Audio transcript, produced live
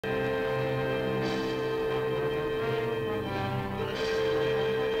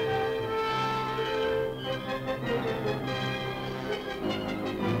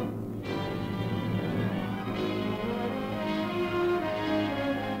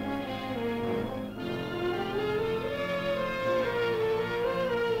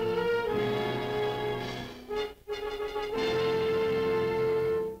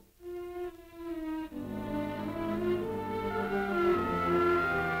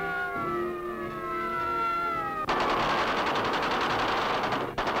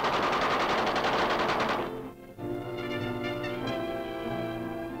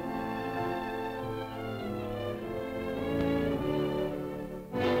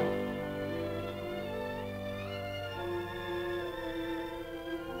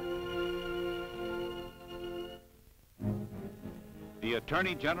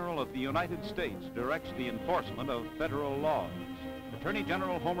Attorney General of the United States directs the enforcement of federal laws. Attorney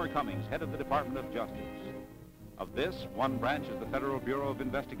General Homer Cummings, head of the Department of Justice. Of this, one branch is the Federal Bureau of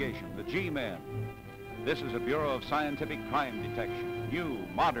Investigation, the G-Men. This is a Bureau of Scientific Crime Detection, new,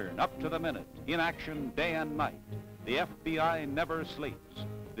 modern, up to the minute, in action day and night. The FBI never sleeps.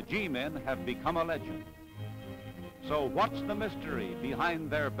 The G-Men have become a legend. So what's the mystery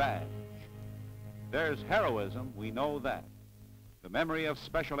behind their badge? There's heroism, we know that. The memory of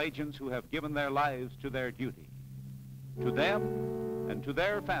special agents who have given their lives to their duty. To them and to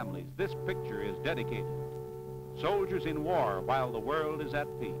their families, this picture is dedicated. Soldiers in war while the world is at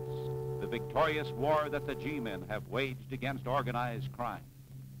peace. The victorious war that the G-Men have waged against organized crime.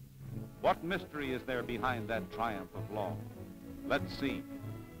 What mystery is there behind that triumph of law? Let's see.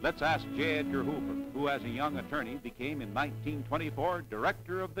 Let's ask J. Edgar Hoover, who as a young attorney became in 1924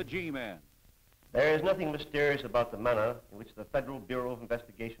 director of the G-Men. There is nothing mysterious about the manner in which the Federal Bureau of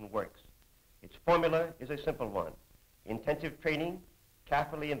Investigation works. Its formula is a simple one. Intensive training,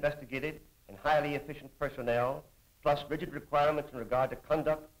 carefully investigated, and highly efficient personnel, plus rigid requirements in regard to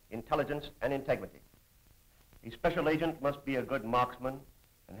conduct, intelligence, and integrity. A special agent must be a good marksman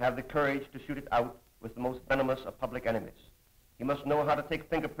and have the courage to shoot it out with the most venomous of public enemies. He must know how to take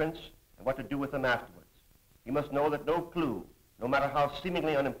fingerprints and what to do with them afterwards. He must know that no clue, no matter how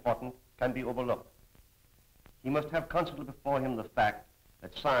seemingly unimportant, can be overlooked. He must have constantly before him the fact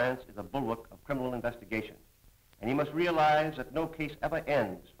that science is a bulwark of criminal investigation. And he must realize that no case ever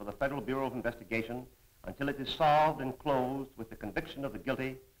ends for the Federal Bureau of Investigation until it is solved and closed with the conviction of the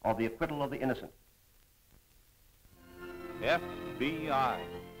guilty or the acquittal of the innocent. FBI,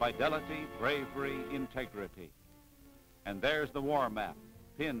 fidelity, bravery, integrity. And there's the war map,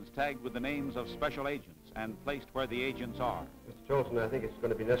 pins tagged with the names of special agents and placed where the agents are. Mr. Jolson, I think it's going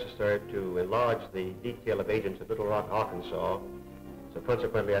to be necessary to enlarge the detail of agents at Little Rock, Arkansas. So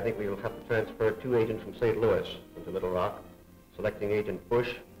consequently, I think we will have to transfer 2 agents from St. Louis into Little Rock, selecting Agent Bush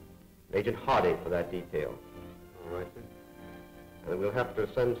and Agent Hardy for that detail. All right, sir. And we'll have to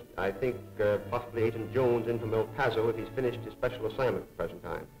send, I think, possibly Agent Jones in from El Paso if he's finished his special assignment at the present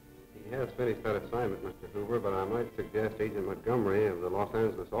time. He has finished that assignment, Mr. Hoover, but I might suggest Agent Montgomery of the Los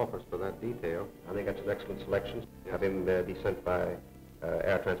Angeles office for that detail. I think that's an excellent selection. Have him be sent by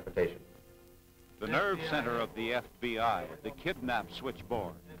air transportation. The nerve center of the FBI, the kidnap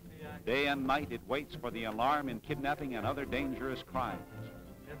switchboard. Day and night it waits for the alarm in kidnapping and other dangerous crimes.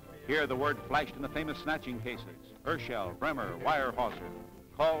 Here the word flashed in the famous snatching cases. Urschel, Bremer, Weyerhaeuser.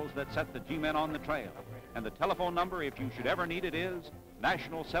 Calls that set the G-Men on the trail. And the telephone number, if you should ever need it, is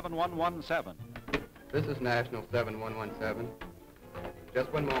National 7117. This is National 7117.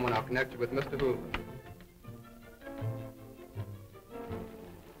 Just one moment, I'll connect you with Mr. Hoover.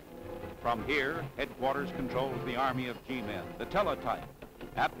 From here, headquarters controls the army of G-Men, the teletype.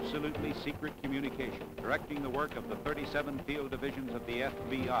 Absolutely secret communication, directing the work of the 37 field divisions of the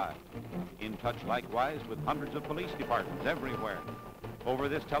FBI. In touch likewise with hundreds of police departments everywhere. Over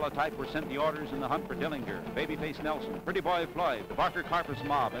this teletype were sent the orders in the hunt for Dillinger, Babyface Nelson, Pretty Boy Floyd, the Barker Carpus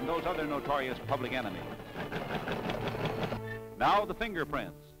mob, and those other notorious public enemies. Now the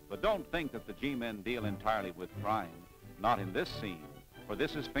fingerprints. But don't think that the G-Men deal entirely with crime. Not in this scene, for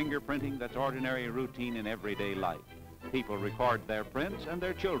this is fingerprinting that's ordinary routine in everyday life. People record their prints and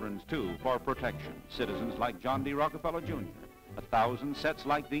their children's too for protection. Citizens like John D. Rockefeller Jr. 1,000 sets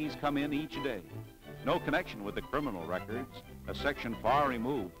like these come in each day. No connection with the criminal records, a section far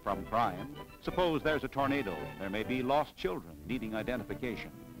removed from crime. Suppose there's a tornado. There may be lost children needing identification.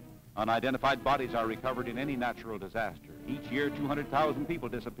 Unidentified bodies are recovered in any natural disaster. Each year, 200,000 people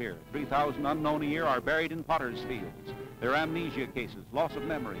disappear. 3,000 unknown a year are buried in potter's fields. There are amnesia cases, loss of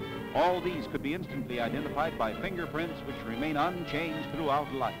memory. All these could be instantly identified by fingerprints which remain unchanged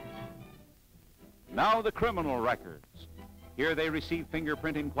throughout life. Now the criminal records. Here they receive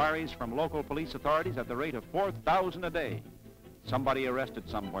fingerprint inquiries from local police authorities at the rate of 4,000 a day. Somebody arrested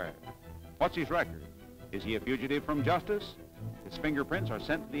somewhere. What's his record? Is he a fugitive from justice? His fingerprints are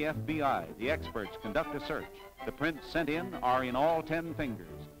sent to the FBI. The experts conduct a search. The prints sent in are in all 10 fingers.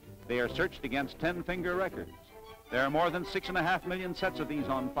 They are searched against 10-finger records. There are more than 6.5 million sets of these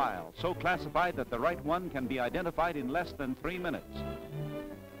on file, so classified that the right one can be identified in less than 3 minutes.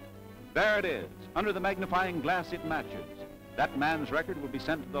 There it is. Under the magnifying glass it matches. That man's record will be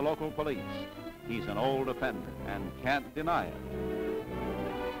sent to the local police. He's an old offender and can't deny it.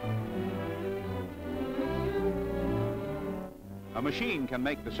 A machine can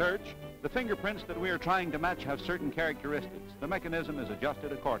make the search. The fingerprints that we are trying to match have certain characteristics. The mechanism is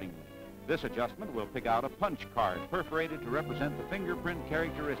adjusted accordingly. This adjustment will pick out a punch card perforated to represent the fingerprint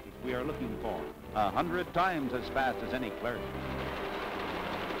characteristics we are looking for, 100 times as fast as any clerk.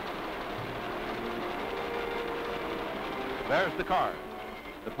 There's the card.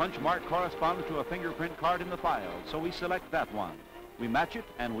 The punch mark corresponds to a fingerprint card in the file, so we select that one. We match it,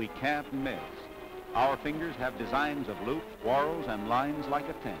 and we can't miss. Our fingers have designs of loops, whorls, and lines like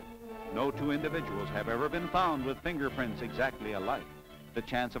a tent. No two individuals have ever been found with fingerprints exactly alike. The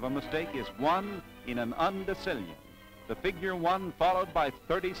chance of a mistake is 1 in an undecillion. The figure 1 followed by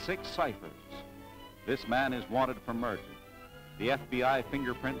 36 ciphers. This man is wanted for murder. The FBI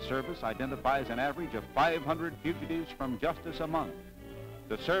Fingerprint Service identifies an average of 500 fugitives from justice a month.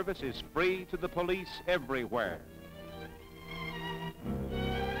 The service is free to the police everywhere.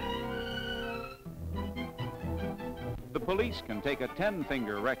 The police can take a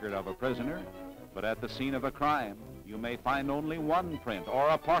 10-finger record of a prisoner, but at the scene of a crime, you may find only one print or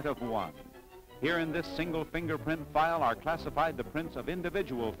a part of one. Here in this single fingerprint file are classified the prints of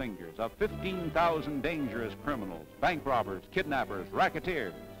individual fingers of 15,000 dangerous criminals, bank robbers, kidnappers,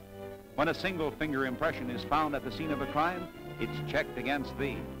 racketeers. When a single finger impression is found at the scene of a crime, it's checked against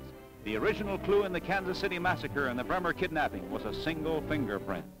these. The original clue in the Kansas City massacre and the Bremer kidnapping was a single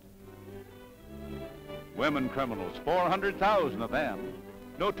fingerprint. Women criminals, 400,000 of them.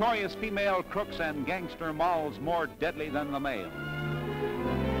 Notorious female crooks and gangster molls more deadly than the male.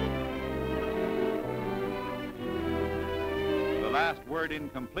 The last word in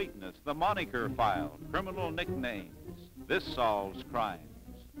completeness, the moniker file, criminal nicknames. This solves crimes.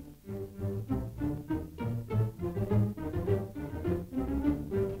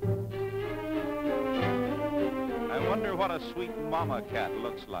 I wonder what a sweet mama cat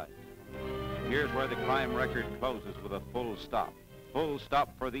looks like. Here's where the crime record closes with a full stop. Full stop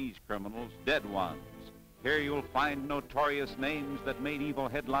for these criminals, dead ones. Here you'll find notorious names that made evil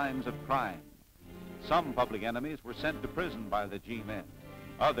headlines of crime. Some public enemies were sent to prison by the G-men.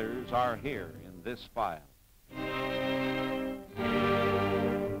 Others are here in this file.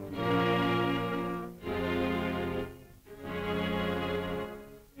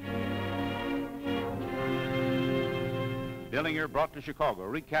 Dillinger brought to Chicago,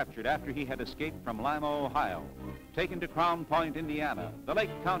 recaptured after he had escaped from Lima, Ohio, taken to Crown Point, Indiana, the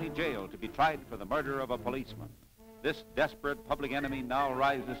Lake County Jail to be tried for the murder of a policeman. This desperate public enemy now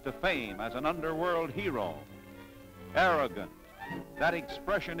rises to fame as an underworld hero. Arrogant, that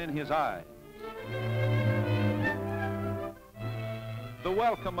expression in his eyes. The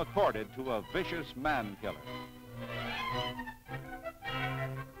welcome accorded to a vicious man-killer.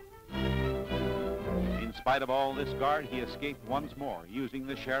 In spite of all this guard, he escaped once more, using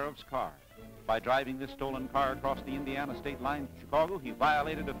the sheriff's car. By driving this stolen car across the Indiana state line to Chicago, he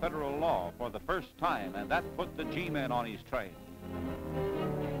violated a federal law for the first time, and that put the G-men on his trail.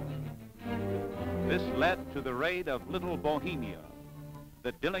 This led to the raid of Little Bohemia.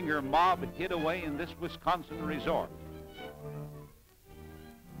 The Dillinger mob hid away in this Wisconsin resort.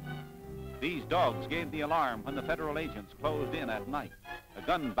 These dogs gave the alarm when the federal agents closed in at night. A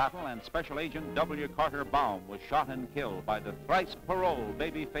gun battle, and Special Agent W. Carter Baum was shot and killed by the thrice-paroled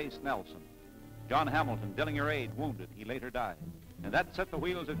Babyface Nelson. John Hamilton, Dillinger aide, wounded. He later died. And that set the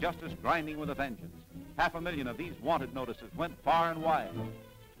wheels of justice grinding with a vengeance. 500,000 of these wanted notices went far and wide.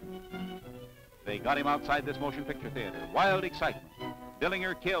 They got him outside this motion picture theater. Wild excitement.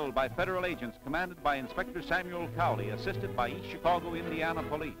 Dillinger killed by federal agents commanded by Inspector Samuel Cowley, assisted by East Chicago, Indiana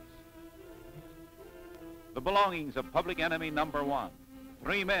police. The belongings of public enemy number 1.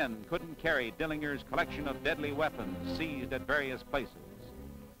 3 men couldn't carry Dillinger's collection of deadly weapons seized at various places.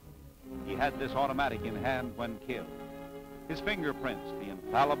 He had this automatic in hand when killed. His fingerprints, the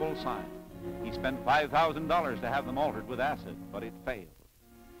infallible sign. He spent $5,000 to have them altered with acid, but it failed.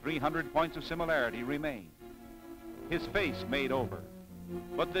 300 points of similarity remained. His face made over,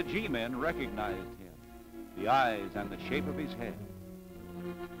 but the G-men recognized him, the eyes and the shape of his head.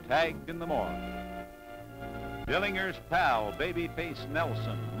 Tagged in the morgue. Dillinger's pal, Babyface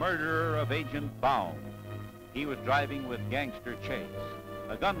Nelson, murderer of Agent Baum. He was driving with Gangster Chase.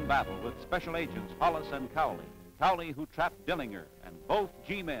 A gun battle with Special Agents Hollis and Cowley. Cowley who trapped Dillinger, and both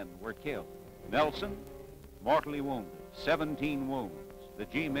G-men were killed. Nelson, mortally wounded, 17 wounds. The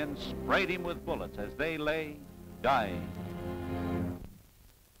G-men sprayed him with bullets as they lay dying.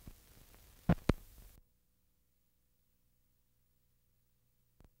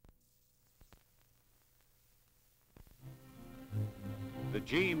 The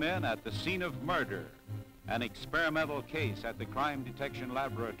G-men at the scene of murder. An experimental case at the Crime Detection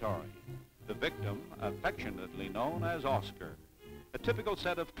Laboratory. The victim, affectionately known as Oscar. A typical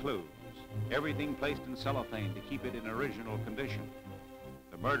set of clues. Everything placed in cellophane to keep it in original condition.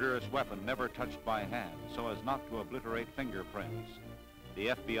 The murderous weapon never touched by hand, so as not to obliterate fingerprints. The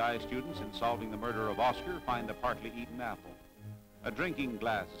FBI students in solving the murder of Oscar find a partly eaten apple. A drinking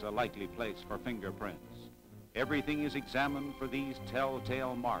glass is a likely place for fingerprints. Everything is examined for these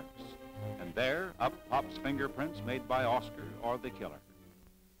telltale marks. And there, up pops fingerprints made by Oscar or the killer.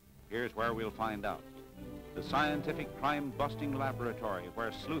 Here's where we'll find out. The scientific crime-busting laboratory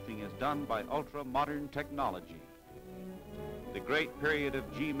where sleuthing is done by ultra-modern technology. The great period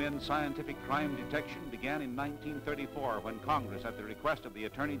of G-Men scientific crime detection began in 1934 when Congress, at the request of the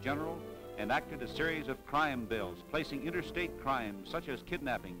Attorney General, enacted a series of crime bills placing interstate crimes such as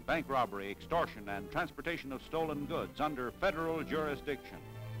kidnapping, bank robbery, extortion, and transportation of stolen goods under federal jurisdiction.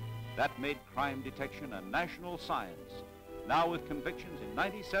 That made crime detection a national science. Now with convictions in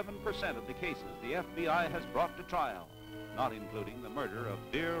 97% of the cases the FBI has brought to trial, not including the murder of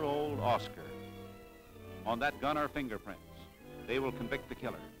dear old Oscar. On that gun are fingerprints. They will convict the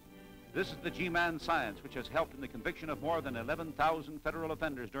killer. This is the G-Man science which has helped in the conviction of more than 11,000 federal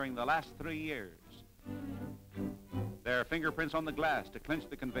offenders during the last 3 years. There are fingerprints on the glass to clinch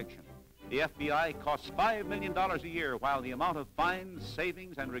the conviction. The FBI costs $5 million a year, while the amount of fines,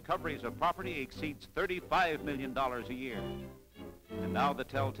 savings, and recoveries of property exceeds $35 million a year. And now the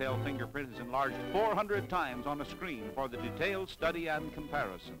telltale fingerprint is enlarged 400 times on a screen for the detailed study and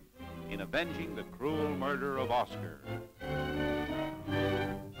comparison in avenging the cruel murder of Oscar.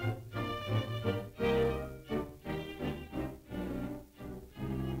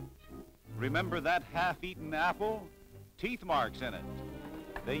 Remember that half-eaten apple? Teeth marks in it.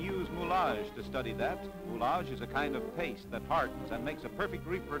 They use moulage to study that. Moulage is a kind of paste that hardens and makes a perfect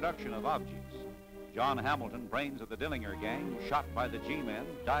reproduction of objects. John Hamilton, brains of the Dillinger gang, shot by the G-men,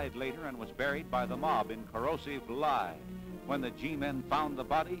 died later and was buried by the mob in corrosive lye. When the G-men found the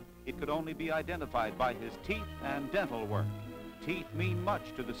body, it could only be identified by his teeth and dental work. Teeth mean much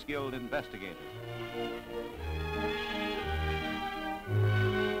to the skilled investigator.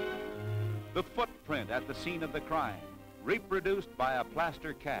 The footprint at the scene of the crime, reproduced by a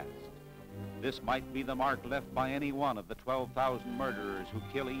plaster cast. This might be the mark left by any one of the 12,000 murderers who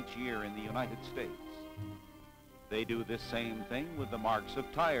kill each year in the United States. They do this same thing with the marks of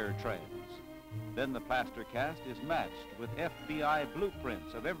tire treads. Then the plaster cast is matched with FBI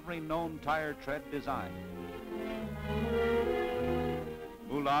blueprints of every known tire tread design.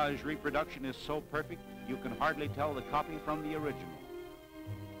 Moulage reproduction is so perfect, you can hardly tell the copy from the original.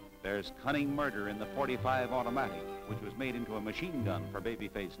 There's cunning murder in the .45 automatic, which was made into a machine gun for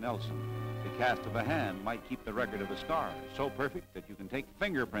Babyface Nelson. The cast of a hand might keep the record of a scar, so perfect that you can take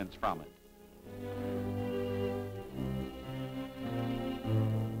fingerprints from it.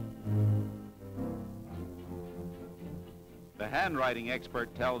 The handwriting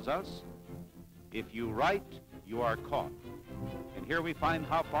expert tells us, if you write, you are caught. And here we find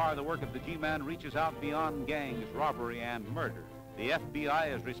how far the work of the G-Man reaches out beyond gangs, robbery, and murder. The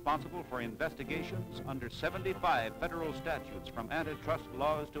FBI is responsible for investigations under 75 federal statutes, from antitrust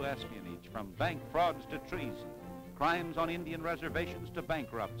laws to espionage, from bank frauds to treason, crimes on Indian reservations to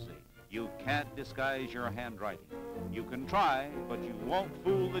bankruptcy. You can't disguise your handwriting. You can try, but you won't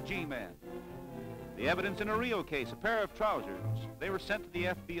fool the G-Man. The evidence in a real case, a pair of trousers. They were sent to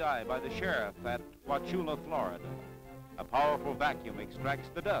the FBI by the sheriff at Wauchula, Florida. A powerful vacuum extracts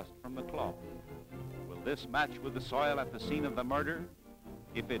the dust from the cloth. Will this match with the soil at the scene of the murder?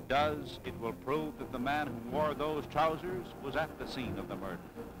 If it does, it will prove that the man who wore those trousers was at the scene of the murder.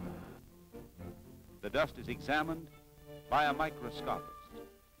 The dust is examined by a microscopist.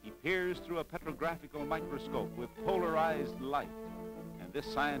 He peers through a petrographical microscope with polarized light. And this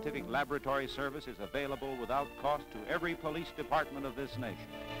scientific laboratory service is available without cost to every police department of this nation.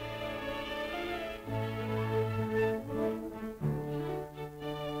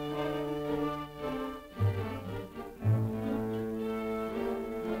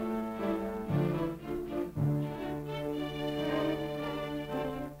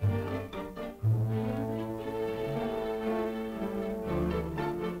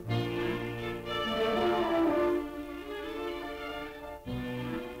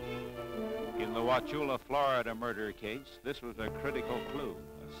 Wauchula, Florida murder case, this was a critical clue,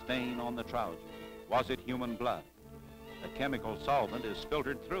 a stain on the trousers. Was it human blood? A chemical solvent is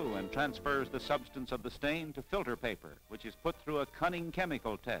filtered through and transfers the substance of the stain to filter paper, which is put through a cunning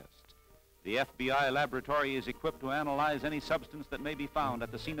chemical test. The FBI laboratory is equipped to analyze any substance that may be found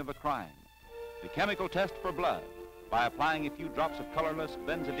at the scene of a crime. The chemical test for blood, by applying a few drops of colorless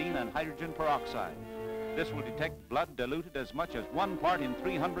benzidine and hydrogen peroxide. This will detect blood diluted as much as 1 part in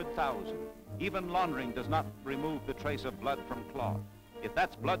 300,000. Even laundering does not remove the trace of blood from cloth. If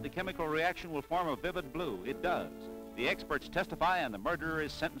that's blood, the chemical reaction will form a vivid blue. It does. The experts testify and the murderer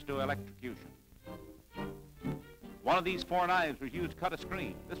is sentenced to electrocution. One of these 4 knives was used to cut a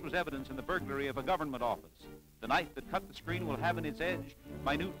screen. This was evidence in the burglary of a government office. The knife that cut the screen will have in its edge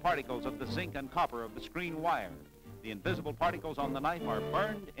minute particles of the zinc and copper of the screen wire. The invisible particles on the knife are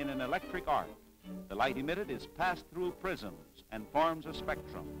burned in an electric arc. The light emitted is passed through prisms and forms a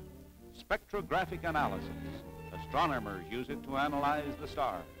spectrum. Spectrographic analysis. Astronomers use it to analyze the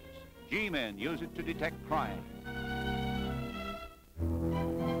stars. G-men use it to detect crime.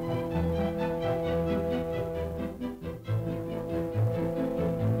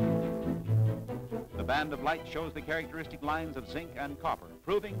 The band of light shows the characteristic lines of zinc and copper,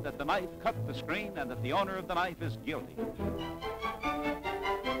 proving that the knife cut the screen and that the owner of the knife is guilty.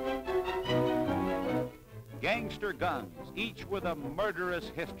 Gangster guns, each with a murderous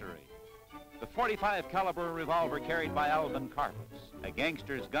history. The .45 caliber revolver carried by Alvin Carpus, a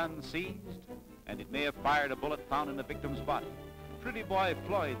gangster's gun seized, and it may have fired a bullet found in the victim's body. Pretty boy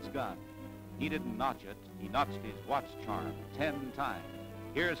Floyd's gun. He didn't notch it, he notched his watch charm 10 times.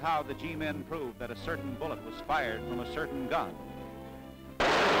 Here's how the G-men proved that a certain bullet was fired from a certain gun.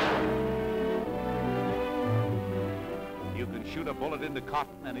 You can shoot a bullet into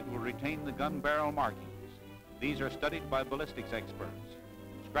cotton and it will retain the gun barrel markings. These are studied by ballistics experts.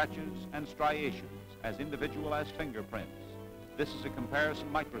 Scratches and striations, as individual as fingerprints. This is a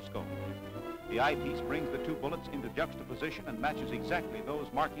comparison microscope. The eyepiece brings the two bullets into juxtaposition and matches exactly those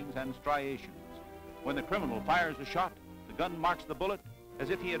markings and striations. When the criminal fires a shot, the gun marks the bullet as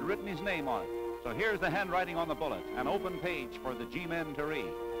if he had written his name on it. So here's the handwriting on the bullet, an open page for the G-men to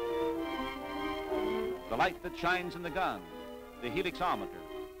read. The light that shines in the gun, the helixometer,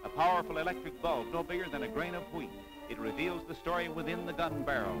 a powerful electric bulb no bigger than a grain of wheat. It reveals the story within the gun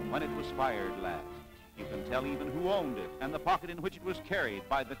barrel when it was fired last. You can tell even who owned it and the pocket in which it was carried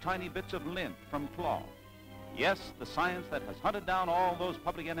by the tiny bits of lint from cloth. Yes, the science that has hunted down all those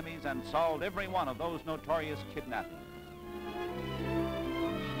public enemies and solved every one of those notorious kidnappings.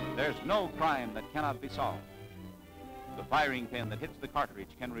 There's no crime that cannot be solved. The firing pin that hits the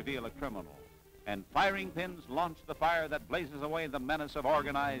cartridge can reveal a criminal. And firing pins launch the fire that blazes away the menace of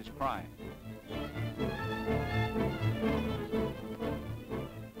organized crime.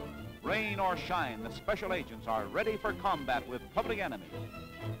 Rain or shine, the special agents are ready for combat with public enemies.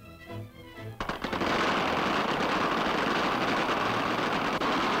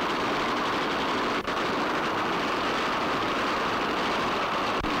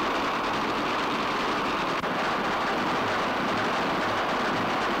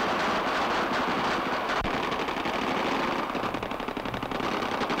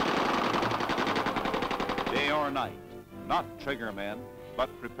 Night, not trigger men, but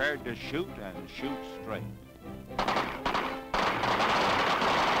prepared to shoot and shoot straight.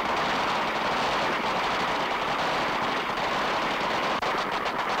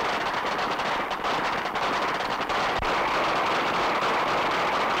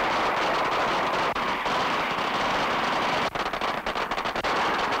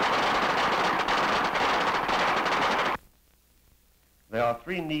 There are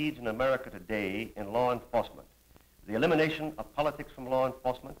three needs in America today in law enforcement: the elimination of politics from law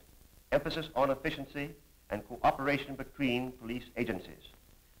enforcement, emphasis on efficiency, and cooperation between police agencies.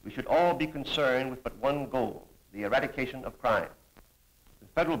 We should all be concerned with but one goal: the eradication of crime. The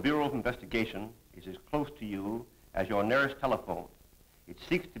Federal Bureau of Investigation is as close to you as your nearest telephone. It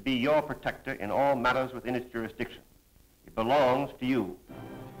seeks to be your protector in all matters within its jurisdiction. It belongs to you.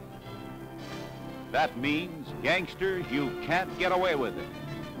 That means, gangsters, you can't get away with it.